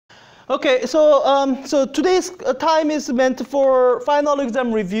Okay, so today's time is meant for final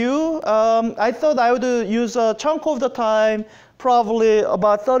exam review. I thought I would use a chunk of the time, probably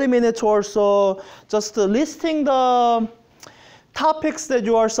about 30 minutes or so, just listing the topics that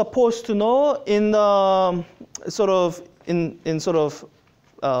you are supposed to know in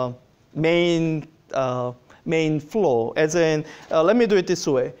main flow. As in, let me do it this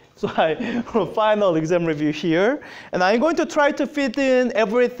way. So I final exam review here, and I'm going to try to fit in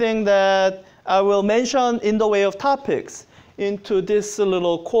everything that I will mention in the way of topics into this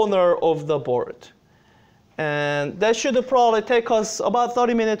little corner of the board. And that should probably take us about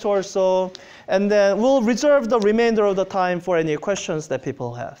 30 minutes or so, and then we'll reserve the remainder of the time for any questions that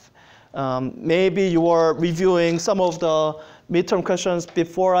people have. Maybe you are reviewing some of the midterm questions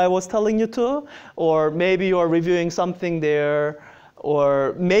before I was telling you to, or maybe you are reviewing something there,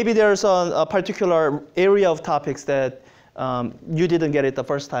 or maybe there's a particular area of topics that you didn't get it the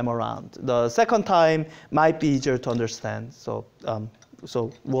first time around. The second time might be easier to understand, so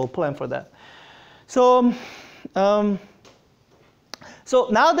we'll plan for that. So now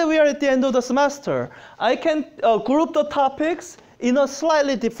that we are at the end of the semester, I can group the topics in a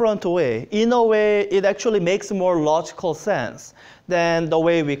slightly different way. In a way, it actually makes more logical sense than the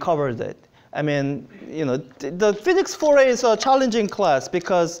way we covered it. I mean, you know, the Physics 4A is a challenging class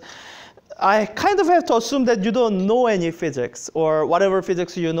because I kind of have to assume that you don't know any physics, or whatever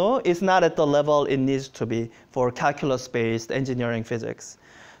physics you know is not at the level it needs to be for calculus-based engineering physics.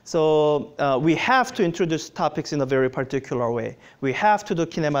 So we have to introduce topics in a very particular way. We have to do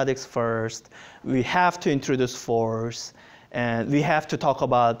kinematics first. We have to introduce force. And we have to talk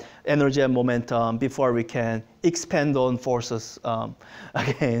about energy and momentum before we can expand on forces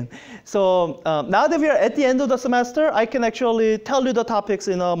again. So now that we are at the end of the semester, I can actually tell you the topics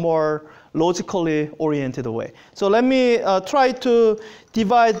in a more logically oriented way. So let me try to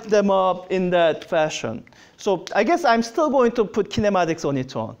divide them up in that fashion. So I guess I'm still going to put kinematics on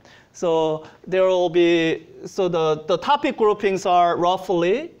its own. So there will be, so the topic groupings are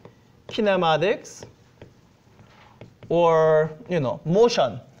roughly kinematics, or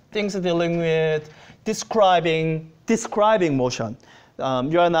motion, things dealing with describing motion.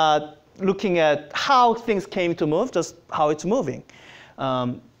 You're not looking at how things came to move, just how it's moving.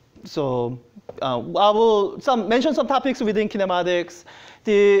 I will mention some topics within kinematics.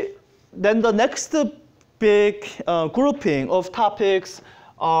 Then the next big grouping of topics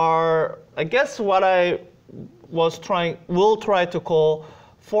are, I guess, what I will try to call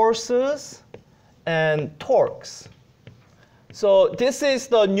forces and torques. So this is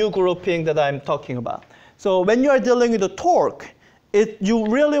the new grouping that I'm talking about. So when you are dealing with the torque, you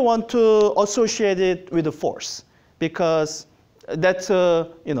really want to associate it with the force, because that's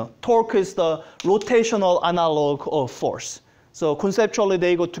torque is the rotational analog of force. So conceptually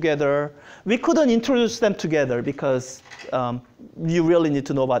they go together. We couldn't introduce them together because you really need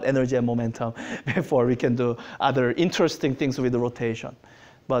to know about energy and momentum before we can do other interesting things with the rotation.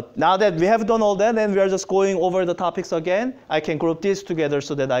 But now that we have done all that and we are just going over the topics again, I can group these together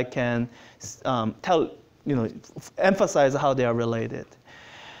so that I can emphasize how they are related.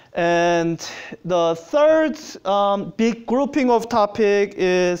 And the third big grouping of topic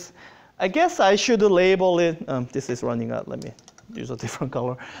is, I guess I should label it, this is running out, let me use a different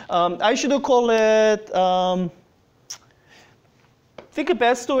color. I should call it, I think the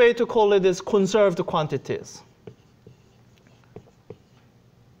best way to call it is conserved quantities.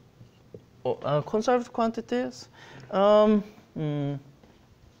 Conserved quantities? No,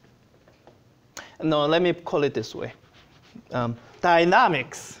 let me call it this way.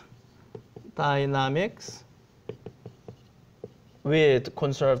 Dynamics with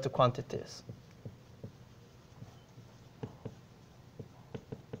conserved quantities.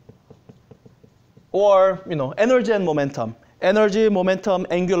 Or, energy and momentum. Energy, momentum,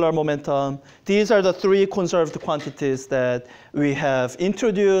 angular momentum. These are the three conserved quantities that we have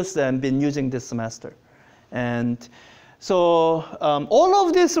introduced and been using this semester. And so all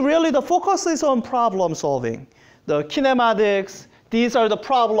of this, really, the focus is on problem solving. The kinematics, these are the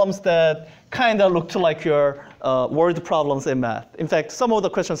problems that kind of look like your word problems in math. In fact, some of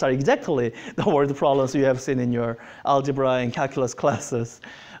the questions are exactly the word problems you have seen in your algebra and calculus classes.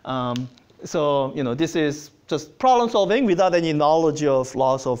 So this is just problem solving without any knowledge of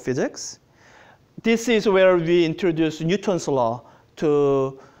laws of physics. This is where we introduce Newton's law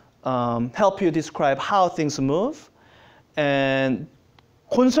to help you describe how things move. And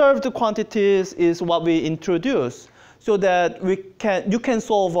conserved quantities is what we introduce so that you can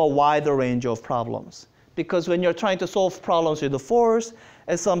solve a wider range of problems. Because when you're trying to solve problems with the force,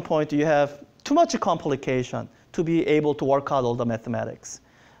 at some point you have too much complication to be able to work out all the mathematics.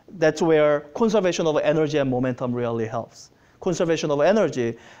 That's where conservation of energy and momentum really helps. Conservation of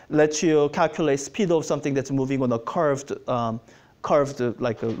energy lets you calculate speed of something that's moving on a curved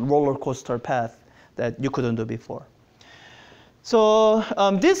like a roller coaster path that you couldn't do before. So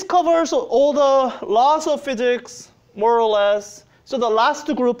this covers all the laws of physics, more or less. So the last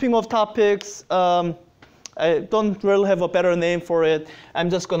grouping of topics, I don't really have a better name for it. I'm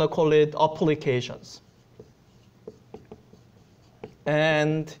just going to call it applications.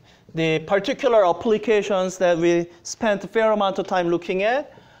 And the particular applications that we spent a fair amount of time looking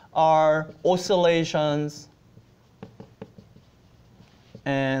at are oscillations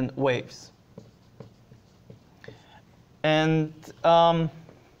and waves. And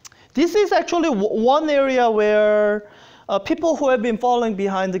this is actually one area where people who have been falling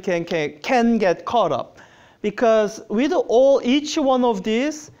behind can get caught up. Because with each one of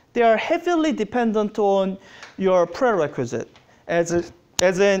these, they are heavily dependent on your prerequisite. As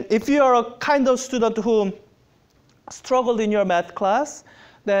in, if you are a kind of student who struggled in your math class,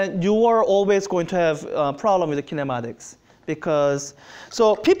 then you are always going to have a problem with the kinematics.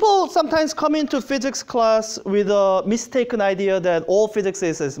 So people sometimes come into physics class with a mistaken idea that all physics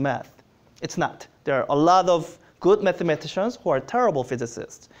is math. It's not. There are a lot of good mathematicians who are terrible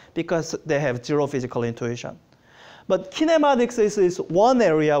physicists because they have zero physical intuition. But kinematics is one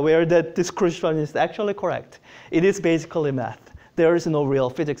area where that description is actually correct. It is basically math. There is no real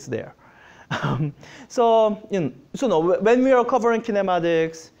physics there. So when we are covering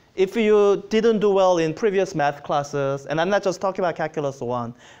kinematics, if you didn't do well in previous math classes, and I'm not just talking about Calculus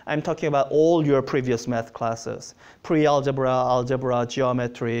 1, I'm talking about all your previous math classes, pre-algebra, algebra,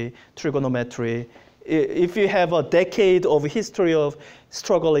 geometry, trigonometry. If you have a decade of history of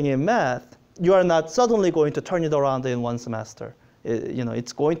struggling in math, you are not suddenly going to turn it around in one semester.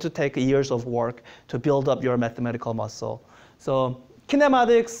 It's going to take years of work to build up your mathematical muscle. So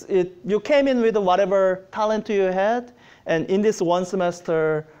kinematics, you came in with whatever talent you had, and in this one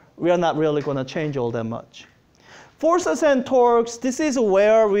semester, we are not really going to change all that much. Forces and torques, this is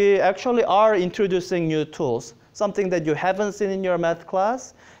where we actually are introducing new tools, something that you haven't seen in your math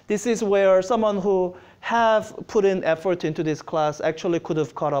class. This is where someone who have put in effort into this class actually could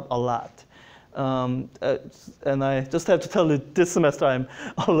have caught up a lot. And I just have to tell you, this semester I'm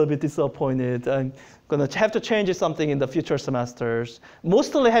a little bit disappointed. I'm going to have to change something in the future semesters,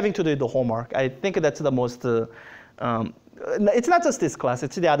 mostly having to do with the homework. I think that's the most, it's not just this class,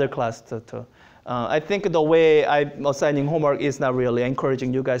 it's the other class too. I think the way I'm assigning homework is not really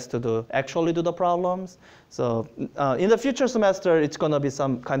encouraging you guys to actually do the problems. So in the future semester, it's going to be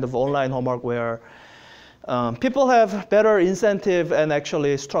some kind of online homework where people have better incentive and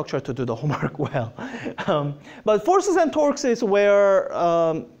actually structure to do the homework well. But forces and torques is where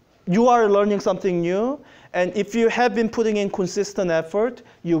you are learning something new. And if you have been putting in consistent effort,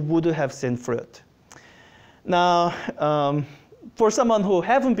 you would have seen fruit. Now, for someone who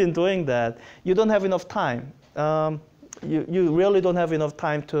haven't been doing that, you don't have enough time. You really don't have enough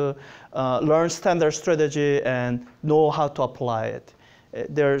time to learn standard strategy and know how to apply it.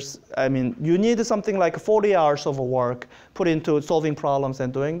 You need something like 40 hours of work put into solving problems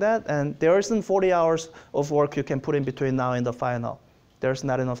and doing that, and there isn't 40 hours of work you can put in between now and the final. There's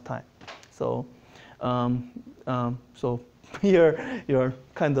not enough time. So, so here you're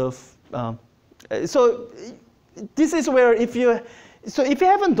kind of, so this is where if you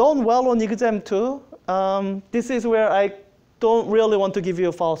haven't done well on exam 2, this is where I don't really want to give you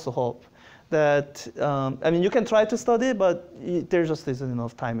a false hope. That, you can try to study, but there just isn't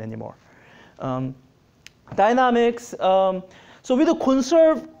enough time anymore. Dynamics, so with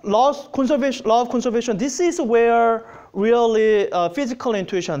the law of conservation, this is where really physical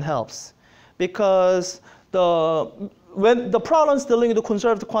intuition helps. Because when the problems dealing with the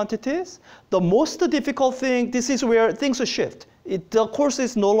conserved quantities, the most difficult thing, this is where things shift. The course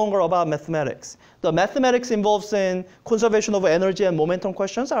is no longer about mathematics. The mathematics involved in conservation of energy and momentum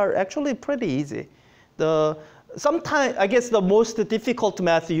questions are actually pretty easy. Sometimes, I guess the most difficult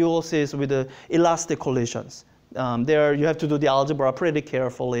math you will see is with the elastic collisions. There you have to do the algebra pretty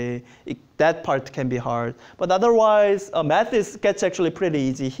carefully. That part can be hard. But otherwise, math gets actually pretty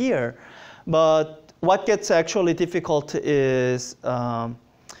easy here. But what gets actually difficult is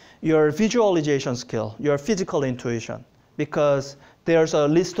your visualization skill, your physical intuition. Because there's a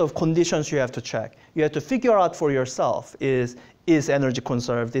list of conditions you have to check. You have to figure out for yourself, is energy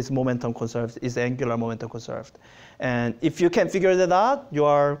conserved, is momentum conserved, is angular momentum conserved? And if you can't figure that out, you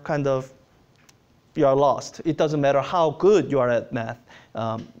are lost. It doesn't matter how good you are at math.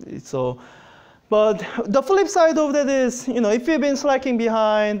 So But the flip side of that is, if you've been slacking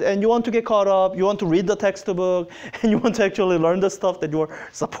behind and you want to get caught up, you want to read the textbook, and you want to actually learn the stuff that you were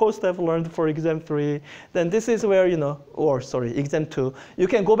supposed to have learned for exam 3, then this is where, exam 2, you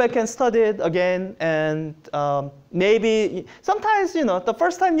can go back and study it again, and maybe sometimes, the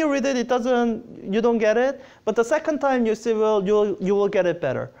first time you read it, you don't get it, but the second time you will get it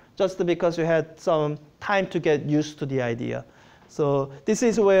better, just because you had some time to get used to the idea. So this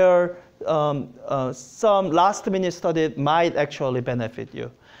is where some last-minute study might actually benefit you.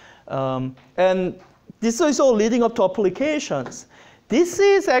 And this is all leading up to applications. This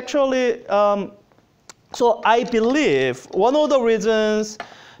is actually, so I believe one of the reasons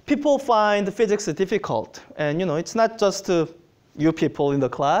people find physics difficult, and it's not just you people in the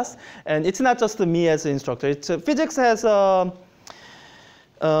class, and it's not just me as an instructor. Physics has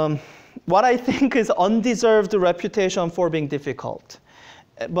what I think is undeserved reputation for being difficult.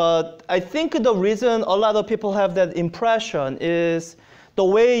 But I think the reason a lot of people have that impression is the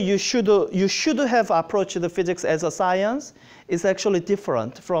way you should have approached the physics as a science is actually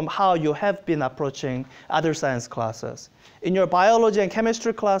different from how you have been approaching other science classes. In your biology and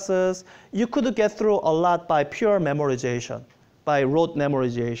chemistry classes, you could get through a lot by pure memorization, by rote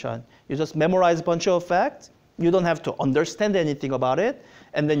memorization. You just memorize a bunch of facts. You don't have to understand anything about it.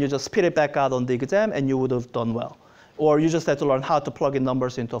 And then you just spit it back out on the exam, and you would have done well. Or you just have to learn how to plug in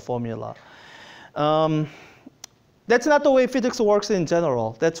numbers into a formula. That's not the way physics works in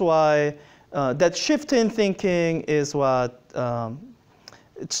general. That's why that shift in thinking is what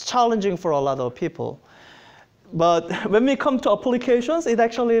it's challenging for a lot of people. But when we come to applications, it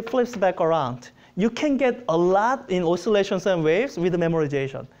actually flips back around. You can get a lot in oscillations and waves with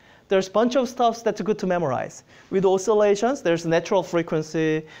memorization. There's a bunch of stuff that's good to memorize. With oscillations, there's natural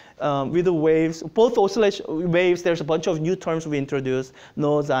frequency. With the waves, both oscillation waves, there's a bunch of new terms we introduced: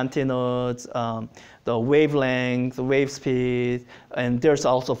 nodes, antinodes, the wavelength, the wave speed, and there's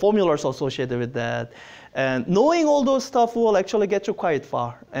also formulas associated with that. And knowing all those stuff will actually get you quite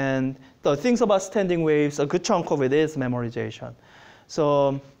far. And the things about standing waves, a good chunk of it is memorization.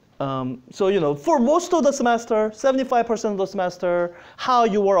 So for most of the semester, 75% of the semester, how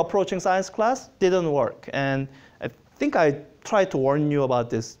you were approaching science class didn't work. And I think I tried to warn you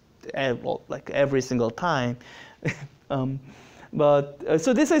about this like every single time.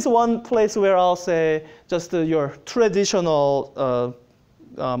 So this is one place where I'll say just your traditional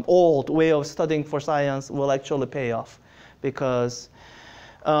old way of studying for science will actually pay off, because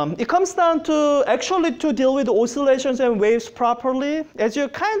it comes down to actually to deal with oscillations and waves properly. As you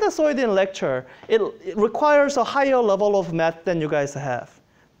kind of saw it in lecture, it requires a higher level of math than you guys have.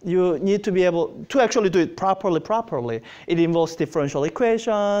 You need to be able to actually do it properly. It involves differential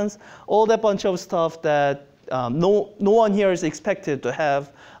equations, all that bunch of stuff that no one here is expected to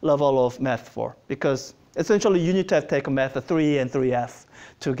have level of math for, because essentially you need to have taken math 3 and 3F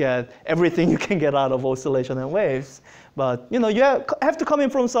to get everything you can get out of oscillation and waves. But you have to come in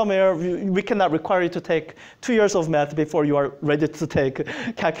from somewhere. We cannot require you to take 2 years of math before you are ready to take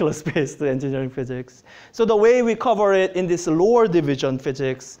calculus-based engineering physics. So the way we cover it in this lower division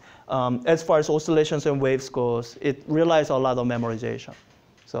physics, as far as oscillations and waves goes, it relies on a lot of memorization.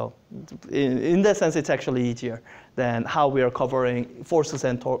 So in that sense, it's actually easier than how we are covering forces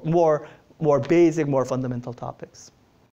and more basic, more fundamental topics.